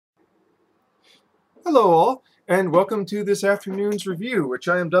Hello all, and welcome to this afternoon's review, which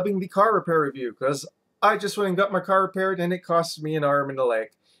I am dubbing the car repair review, because I just went and got my car repaired and it cost me an arm and a leg.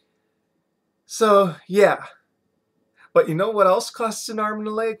 So, yeah. But you know what else costs an arm and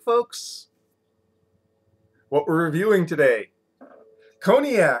a leg, folks? What we're reviewing today.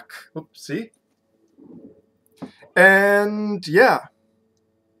 Cognac. Oops, see? And yeah,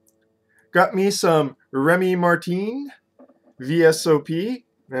 got me some Rémy Martin VSOP.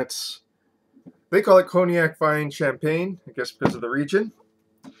 They call it Cognac Fine Champagne, I guess because of the region.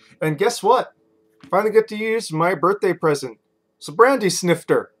 And guess what? Finally get to use my birthday present. It's a brandy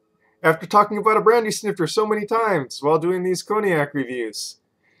snifter. After talking about a brandy snifter so many times while doing these cognac reviews.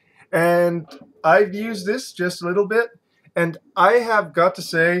 And I've used this just a little bit, and I have got to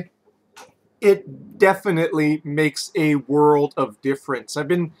say, it definitely makes a world of difference. I've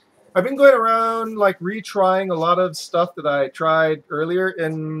been going around like retrying a lot of stuff that I tried earlier,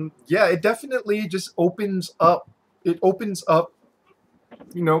 and yeah, it definitely just opens up. It opens up,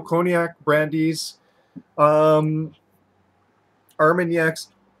 cognac, brandies, um, Armagnacs.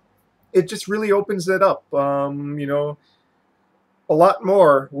 It just really opens it up, a lot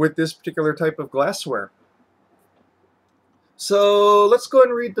more with this particular type of glassware. So let's go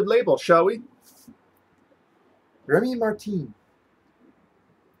and read the label, shall we? Rémy Martin.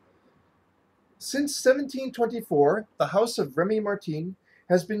 Since 1724, the house of Rémy Martin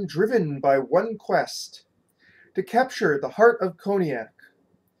has been driven by one quest: to capture the heart of cognac.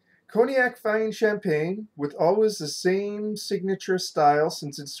 Cognac fine champagne, with always the same signature style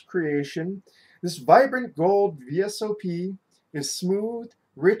since its creation, this vibrant gold VSOP is smooth,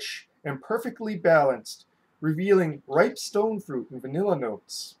 rich, and perfectly balanced, revealing ripe stone fruit and vanilla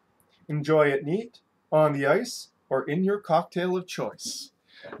notes. Enjoy it neat, on the ice, or in your cocktail of choice.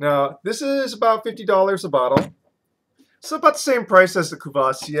 Now, this is about $50 a bottle, so about the same price as the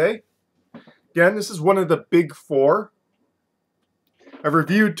Courvoisier. Again, this is one of the big four. I've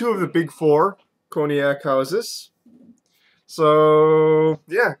reviewed two of the big four cognac houses. So,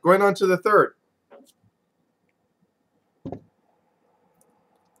 yeah, going on to the third.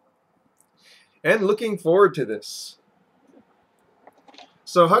 And looking forward to this.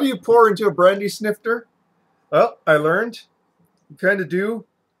 So how do you pour into a brandy snifter? Well, I learned you kind of do.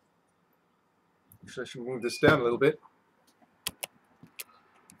 Actually, I should move this down a little bit.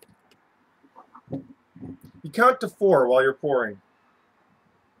 You count to 4 while you're pouring.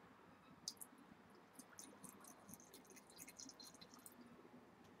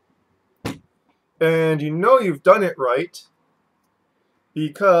 And you know you've done it right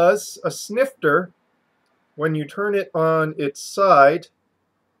because a snifter, when you turn it on its side,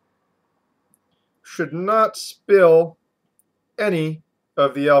 should not spill any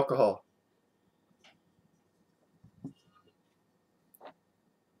of the alcohol.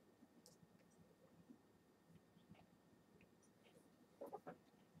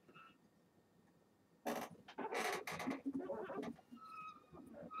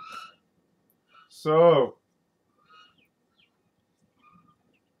 So,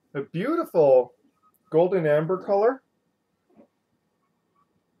 a beautiful golden amber color.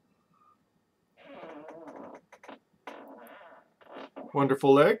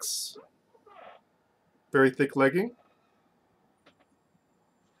 Wonderful legs. Very thick legging.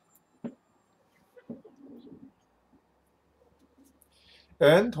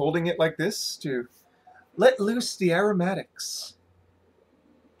 And holding it like this to let loose the aromatics.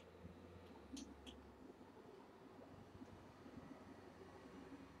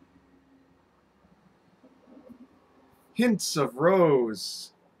 Hints of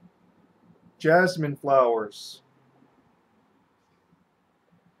rose, jasmine flowers,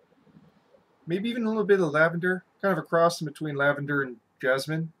 maybe even a little bit of lavender, kind of a cross between lavender and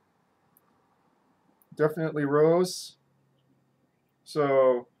jasmine. Definitely rose.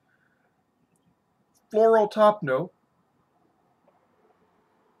 So, floral top note.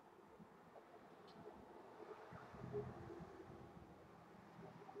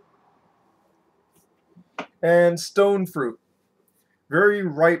 And stone fruit. Very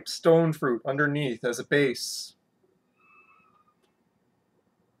ripe stone fruit underneath as a base.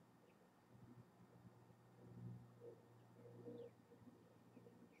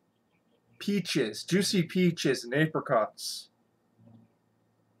 Peaches, juicy peaches and apricots.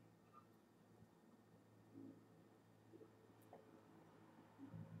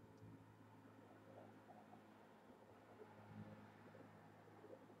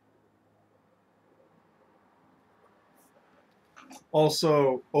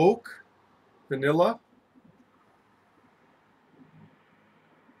 Also oak, vanilla,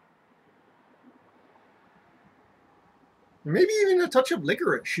 Maybe even a touch of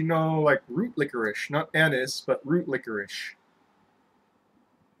licorice, you know, like root licorice, not anise, but root licorice.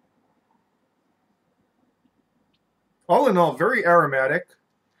 All in all, very aromatic.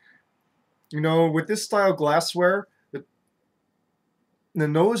 You know, with this style glassware, the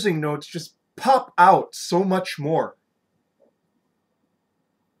nosing notes just pop out so much more.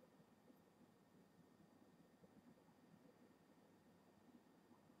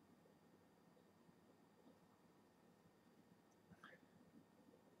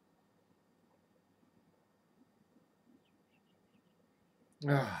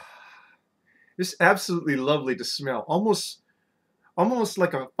 Ah, it's absolutely lovely to smell, almost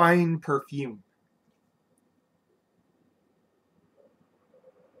like a fine perfume.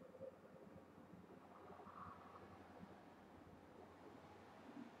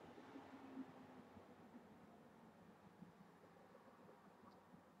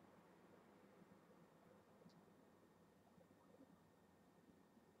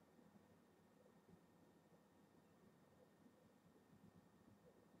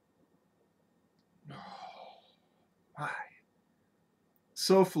 Oh, my.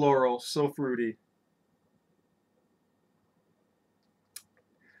 So floral, so fruity.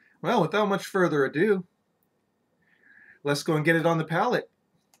 Well, without much further ado, let's go and get it on the palate.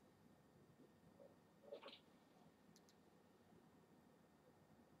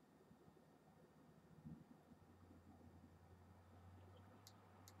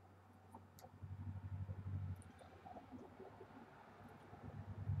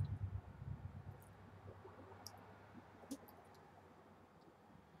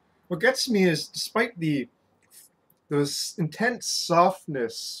 What gets me is, despite the intense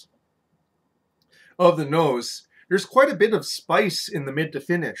softness of the nose, there's quite a bit of spice in the mid to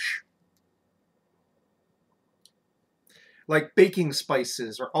finish, like baking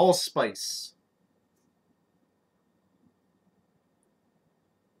spices or allspice.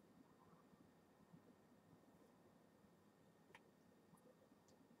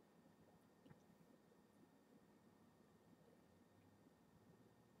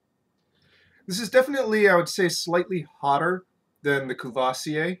 This is definitely, I would say, slightly hotter than the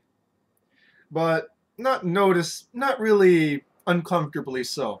Courvoisier, but not really uncomfortably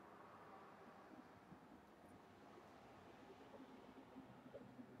so.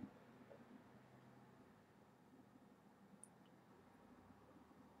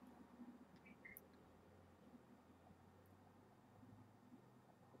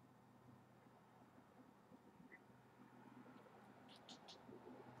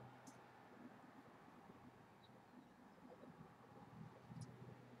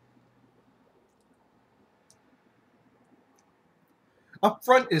 Up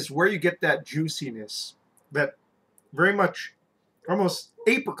front is where you get that juiciness, that very much almost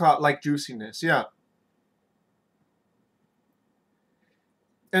apricot-like juiciness, yeah.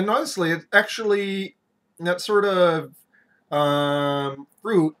 And honestly, it actually, that sort of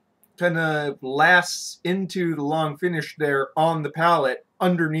fruit kind of lasts into the long finish there on the palate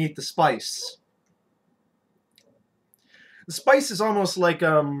underneath the spice. The spice is almost like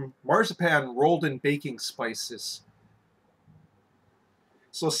marzipan rolled in baking spices.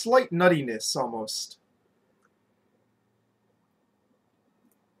 So slight nuttiness almost.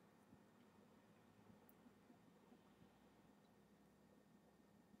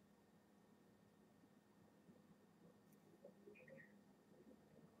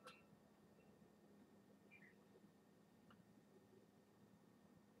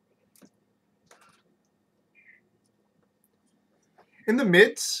 In the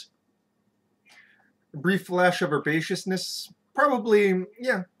mids, a brief flash of herbaceousness. Probably,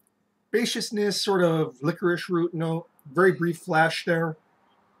 yeah, herbaceousness, sort of licorice root note. Very brief flash there.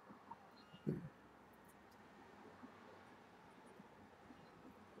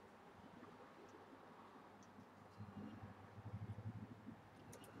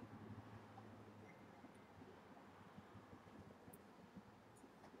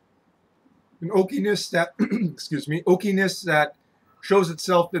 An oakiness that, excuse me, oakiness that shows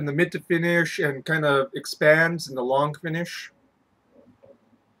itself in the mid to finish and kind of expands in the long finish.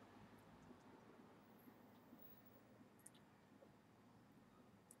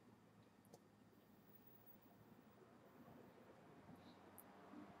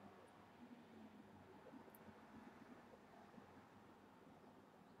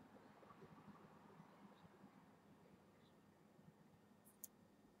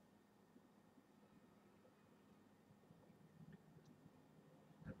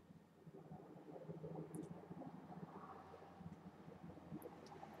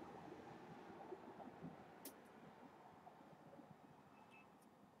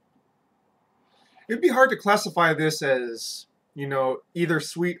 It'd be hard to classify this as, you know, either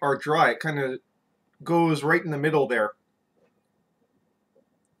sweet or dry. It kind of goes right in the middle there.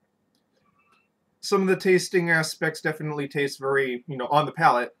 Some of the tasting aspects definitely taste very, you know, on the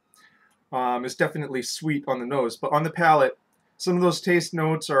palate. It's definitely sweet on the nose, but on the palate, some of those taste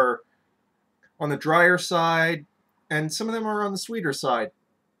notes are on the drier side, and some of them are on the sweeter side.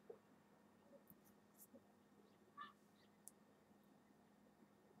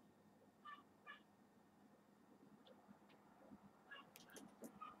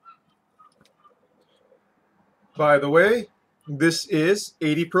 By the way, this is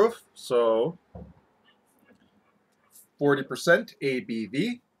 80 proof, so 40%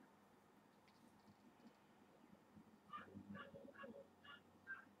 ABV.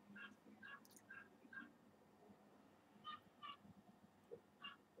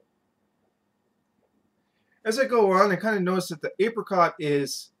 As I go on, I kind of notice that the apricot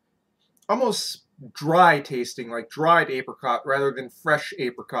is almost dry tasting, like dried apricot rather than fresh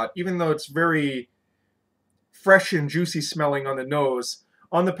apricot, even though it's very fresh and juicy smelling on the nose.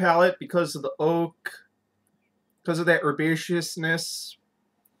 On the palate, because of the oak, because of that herbaceousness,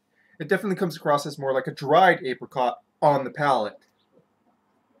 it definitely comes across as more like a dried apricot on the palate.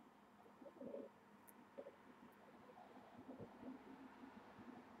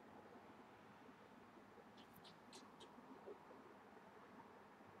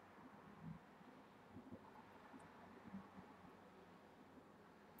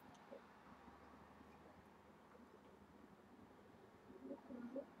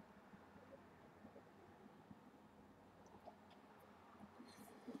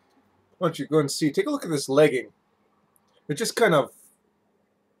 Why don't you go and see? Take a look at this legging. It just kind of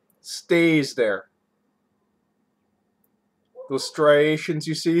stays there. Those striations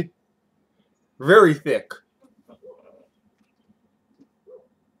you see? Very thick.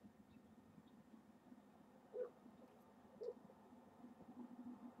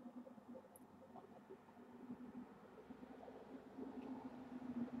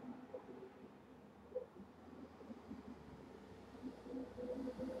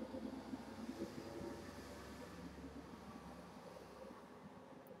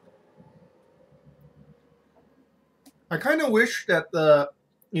 I kind of wish that the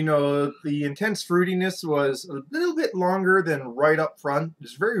intense fruitiness was a little bit longer than right up front.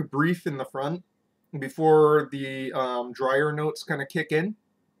 It's very brief in the front before the drier notes kind of kick in.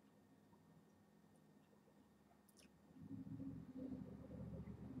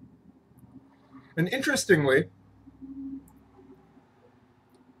 And interestingly,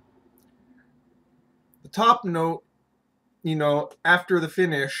 the top note, after the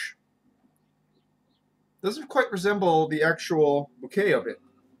finish, doesn't quite resemble the actual bouquet of it.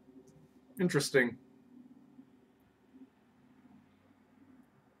 Interesting.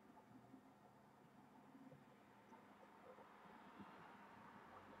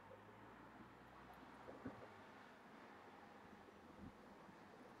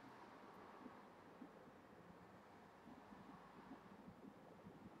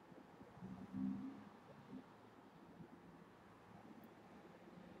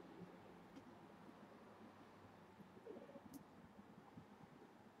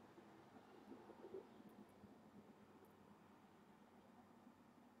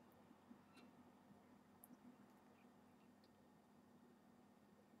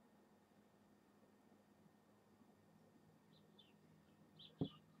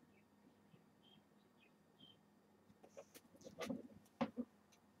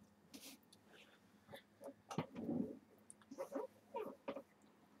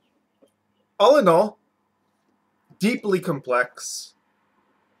 All in all, deeply complex,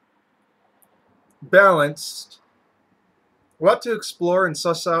 balanced, a lot to explore and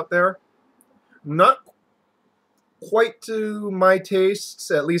suss out there. Not quite to my tastes,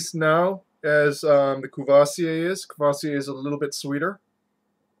 at least now, as the Courvoisier is. Courvoisier is a little bit sweeter.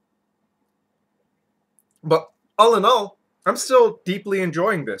 But all in all, I'm still deeply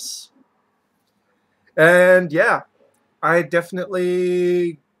enjoying this. And yeah, I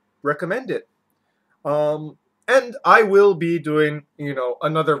definitely recommend it. And I will be doing,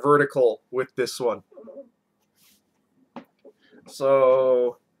 another vertical with this one.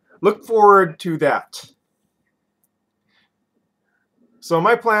 So look forward to that. So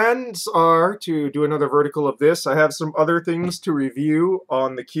my plans are to do another vertical of this. I have some other things to review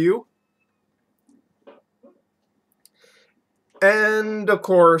on the queue. And of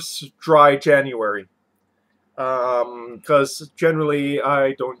course, dry January. Because generally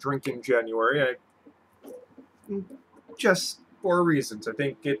I don't drink in January. Just for reasons. I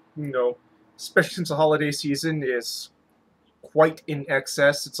think it, especially since the holiday season is quite in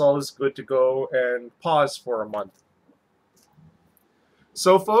excess, it's always good to go and pause for a month.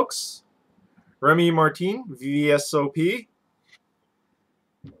 So folks, Rémy Martin, VSOP,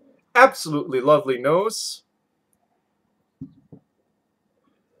 absolutely lovely nose,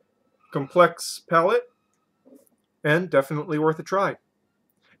 complex palate, and definitely worth a try.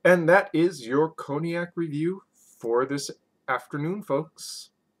 And that is your cognac review for this afternoon, folks.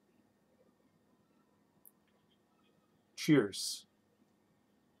 Cheers.